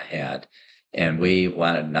that I had, and we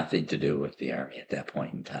wanted nothing to do with the Army at that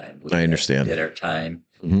point in time. I understand. Did our time,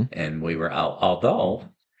 and we were out. Although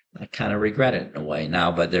I kind of regret it in a way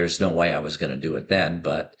now, but there's no way I was going to do it then.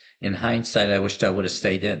 But in hindsight, I wished I would have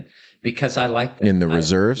stayed in because I liked it. In the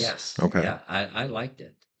reserves? Yes. Okay. Yeah, I liked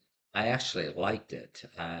it. I actually liked it.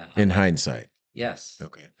 In hindsight. Yes.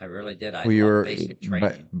 Okay. I really did. I Well, you were basic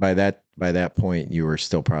training. by that point you were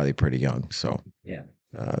still probably pretty young. So Yeah.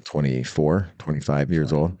 24, 25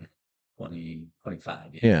 years old. 20,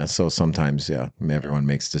 25. Yeah. So sometimes, everyone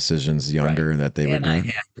makes decisions younger that they would And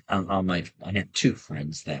do. I had 2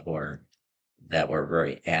 friends that were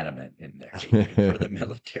very adamant in their for the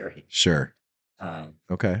military. Sure.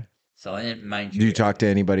 Okay. So I didn't mind. Do you talk to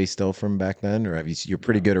anybody still from back then, or you're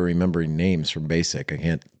pretty good at remembering names from basic? I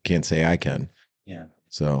can't say I can. Yeah.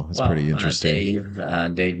 So it's pretty interesting.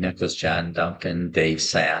 Dave Nichols, John Duncan, Dave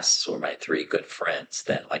Sass were my 3 good friends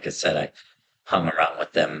that, like I said, I hung around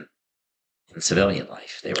with them in civilian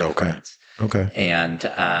life. They were friends. Okay. And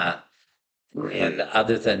other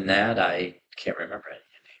than that, I can't remember any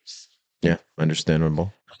names. Yeah,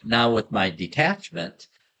 understandable. Now with my detachment,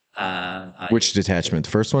 Which detachment?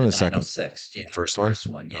 The first one or the second? 906, yeah, First one? first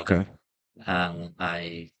one, yeah. Okay.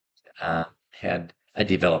 I I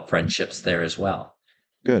developed friendships there as well.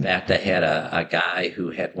 In Good. fact, I had a guy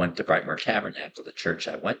who had went to Brightmoor Tabernacle, the church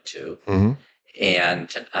I went to, Mm-hmm.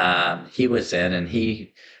 and he was in, and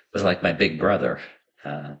he was like my big brother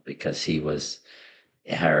because he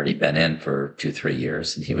had already been in for 2-3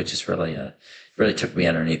 years, and he was just really took me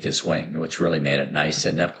underneath his wing, which really made it nice,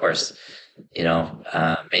 and of course,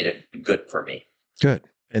 made it good for me. Good.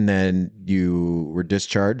 And then you were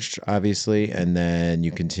discharged, obviously, and then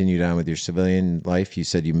you continued on with your civilian life. You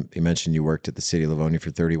said you mentioned you worked at the city of Livonia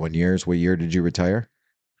for 31 years. What year did you retire?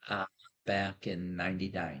 Back in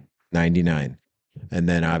 '99. 99. And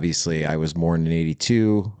then obviously I was born in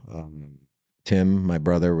 82. Tim, my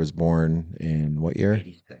brother, was born in what year?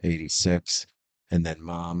 86. 86. And then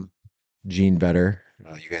mom, Jean Vedder.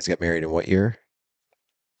 You guys got married in what year?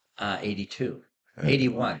 82.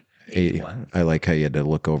 81. 81. I like how you had to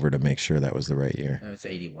look over to make sure that was the right year. It was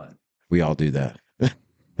 81. We all do that.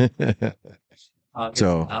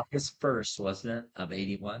 August 1st, wasn't it, of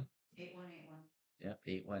 81? 8181. Yep,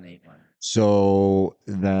 8181. So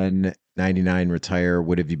then 99 retire.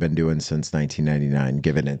 What have you been doing since 1999,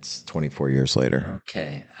 given it's 24 years later?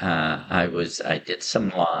 Okay. I did some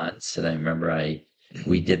lawns, and I remember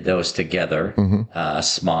we did those together. Mm-hmm. A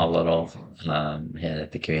small little, I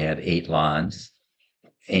think we had 8 lawns,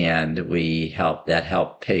 and that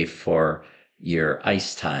helped pay for your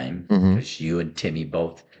ice time, because you and Timmy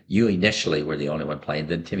you initially were the only one playing,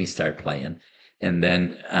 then Timmy started playing, and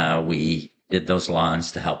then we did those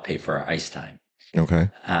lawns to help pay for our ice time. Okay.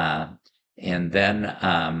 And then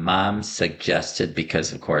mom suggested,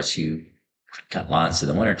 because of course you cut lawns in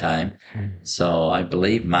the wintertime. So I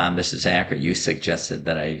believe, Mom, this is accurate. You suggested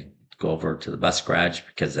that I go over to the bus garage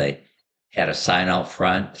because they had a sign out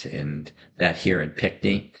front, and that here in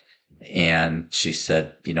Pinckney. And she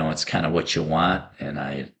said, it's kind of what you want. And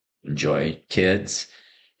I enjoy kids.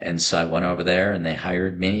 And so I went over there and they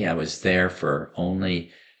hired me. I was there for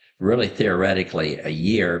only really theoretically a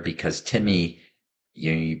year, because Timmy,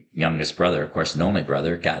 your youngest brother, of course, and only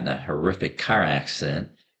brother, got in a horrific car accident.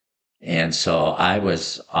 And so I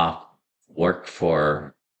was off work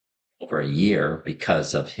for over a year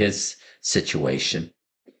because of his situation,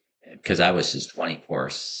 because I was his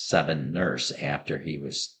 24/7 nurse after he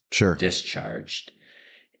was discharged.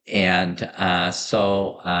 And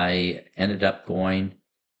so I ended up going,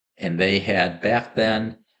 and back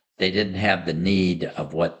then, they didn't have the need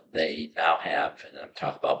of what they now have. And I'm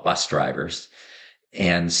talking about bus drivers.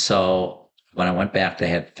 And so when I went back, they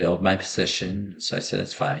had filled my position. So I said,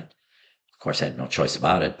 it's fine. Of course, I had no choice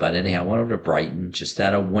about it. But anyhow, I went over to Brighton just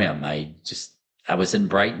at a whim. I was in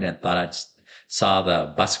Brighton and thought I saw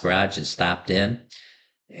the bus garage and stopped in.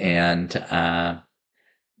 And the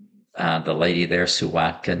lady there, Sue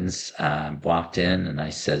Watkins, walked in, and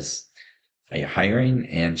I says, are you hiring?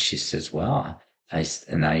 And she says, well, I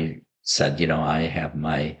said, I have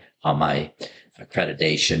all my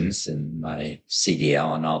accreditations and my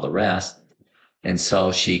CDL and all the rest. And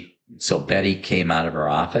so Betty came out of her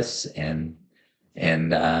office, and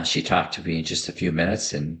she talked to me in just a few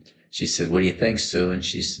minutes, and she said, what do you think, Sue? And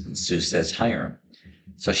Sue says, hire him.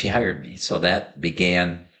 So she hired me. So that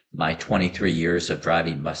began my 23 years of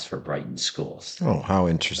driving bus for Brighton schools. Oh, how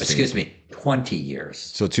interesting. Excuse me, 20 years.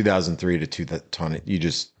 So 2003 to 2020, you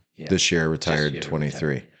just this year retired 23.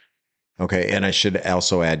 Retired. Okay. And I should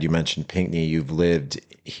also add, you mentioned Pinckney. You've lived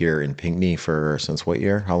here in Pinckney since what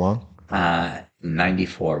year? How long?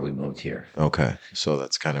 94 we moved here. Okay. So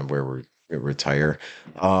that's kind of where we retire.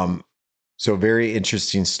 So very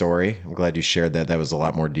interesting story. I'm glad you shared that. That was a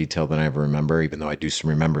lot more detail than I ever remember, even though I do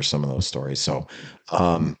remember some of those stories. So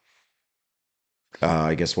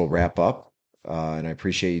I guess we'll wrap up. And I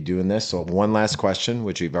appreciate you doing this. So one last question,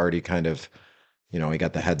 which we've already kind of, we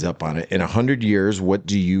got the heads up on it. In 100 years, what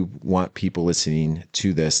do you want people listening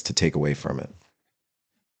to this to take away from it?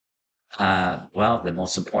 Well, the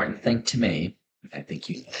most important thing to me, I think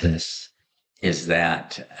you know this, is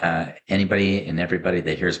that anybody and everybody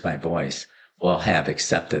that hears my voice will have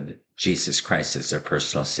accepted Jesus Christ as their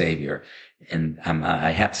personal Savior. And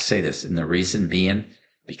I have to say this, and the reason being,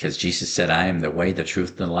 because Jesus said, I am the way, the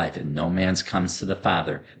truth, and the life, and no man comes to the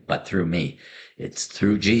Father but through me. It's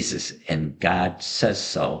through Jesus, and God says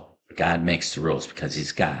so. God makes the rules because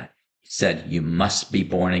he's God. He said, you must be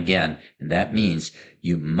born again, and that means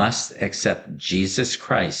you must accept Jesus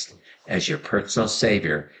Christ as your personal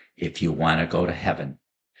Savior if you want to go to heaven.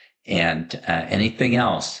 And anything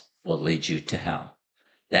else will lead you to hell.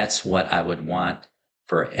 That's what I would want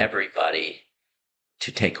for everybody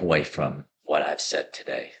to take away from what I've said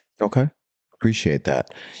today. Okay. Appreciate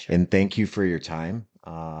that. Sure. And thank you for your time.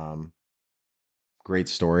 Great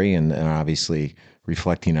story. And obviously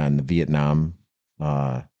reflecting on the Vietnam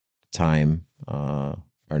time.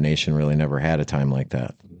 Our nation really never had a time like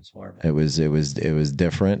that. It was horrible. It was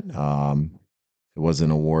different. It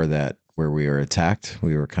wasn't a war where we were attacked.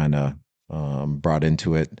 We were kind of brought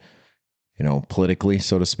into it, politically,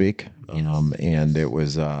 so to speak. Yes. And it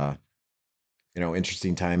was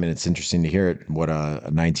interesting time, and it's interesting to hear it, what a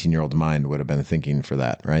 19-year-old mind would have been thinking for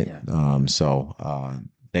that, right? Yeah. So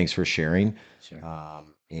thanks for sharing. Sure.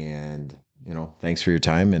 And thanks for your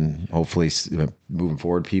time, and hopefully moving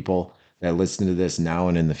forward, people that listen to this now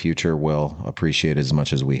and in the future will appreciate it as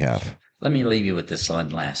much as we have. Let me leave you with this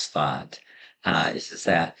one last thought. Is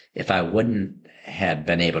that if I wouldn't have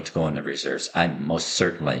been able to go in the reserves, I most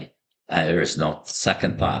certainly, there is no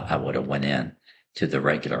second thought I would have went in to the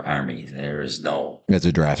regular Army. There is no... As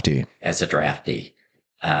a draftee.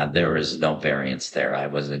 There was no variance there. I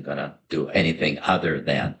wasn't going to do anything other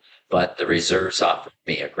than... But the reserves offered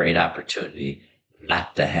me a great opportunity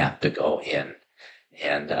not to have to go in.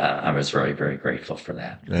 And I was very, very grateful for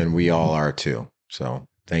that. And we all are too. So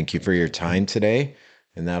thank you for your time today.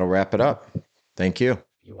 And that'll wrap it up. Thank you.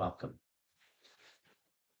 You're welcome.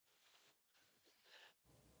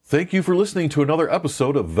 Thank you for listening to another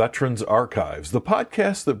episode of Veterans Archives, the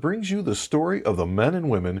podcast that brings you the story of the men and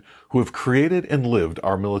women who have created and lived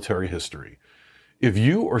our military history. If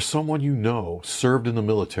you or someone you know served in the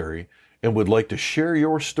military and would like to share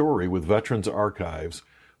your story with Veterans Archives,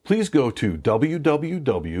 please go to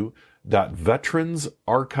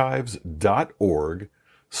www.veteransarchives.org,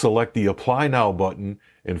 select the Apply Now button,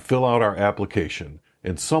 and fill out our application,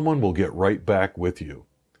 and someone will get right back with you.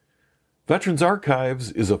 Veterans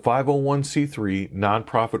Archives is a 501c3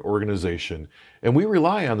 nonprofit organization, and we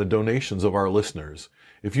rely on the donations of our listeners.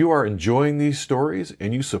 If you are enjoying these stories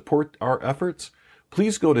and you support our efforts,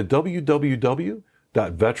 please go to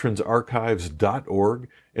www.veteransarchives.org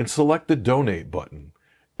and select the Donate button.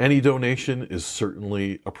 Any donation is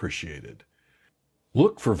certainly appreciated.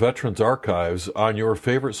 Look for Veterans Archives on your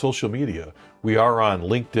favorite social media. We are on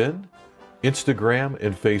LinkedIn, Instagram,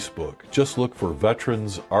 and Facebook. Just look for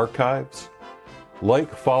Veterans Archives.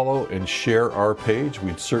 Like, follow, and share our page.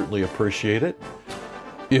 We'd certainly appreciate it.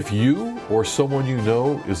 If you or someone you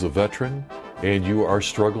know is a veteran and you are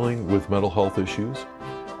struggling with mental health issues,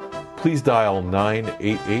 please dial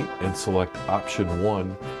 988 and select option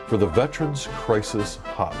 1 for the Veterans Crisis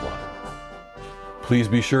Hotline. Please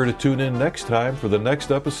be sure to tune in next time for the next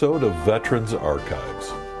episode of Veterans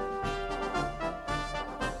Archives.